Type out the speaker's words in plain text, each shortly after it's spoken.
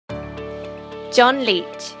John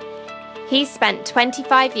Leech. He spent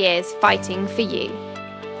 25 years fighting for you.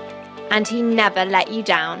 And he never let you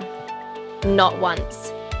down. Not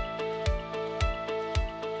once.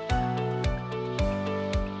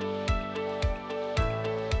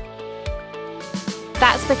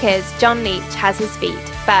 That's because John Leech has his feet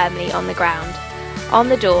firmly on the ground, on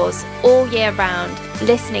the doors, all year round,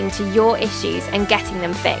 listening to your issues and getting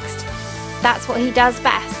them fixed. That's what he does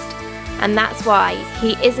best. And that's why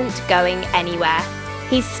he isn't going anywhere.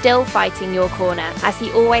 He's still fighting your corner, as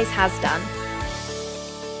he always has done.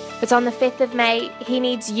 But on the 5th of May, he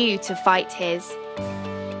needs you to fight his.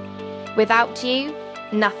 Without you,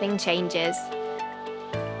 nothing changes.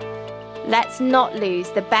 Let's not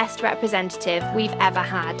lose the best representative we've ever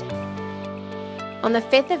had. On the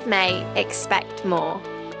 5th of May, expect more.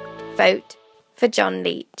 Vote for John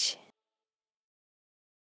Leech.